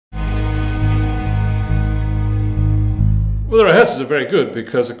Well, the rehearsals are very good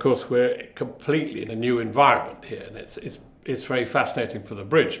because, of course, we're completely in a new environment here, and it's very fascinating for the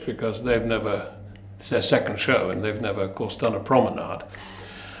Bridge because it's their second show, and they've never, of course, done a promenade.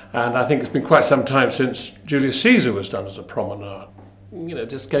 And I think it's been quite some time since Julius Caesar was done as a promenade. You know,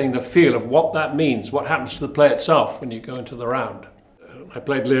 just getting the feel of what that means, what happens to the play itself when you go into the round. I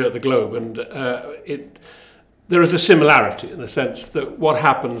played Lear at the Globe, and there is a similarity in the sense that what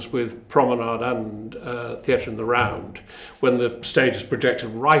happens with promenade and theatre in the round, when the stage is projected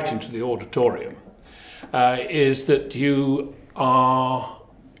right into the auditorium, is that you are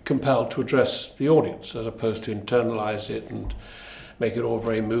compelled to address the audience as opposed to internalise it and make it all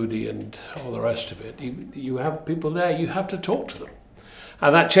very moody and all the rest of it. You have people there, you have to talk to them.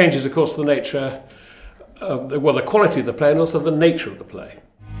 And that changes, of course, the nature of the quality of the play and also the nature of the play.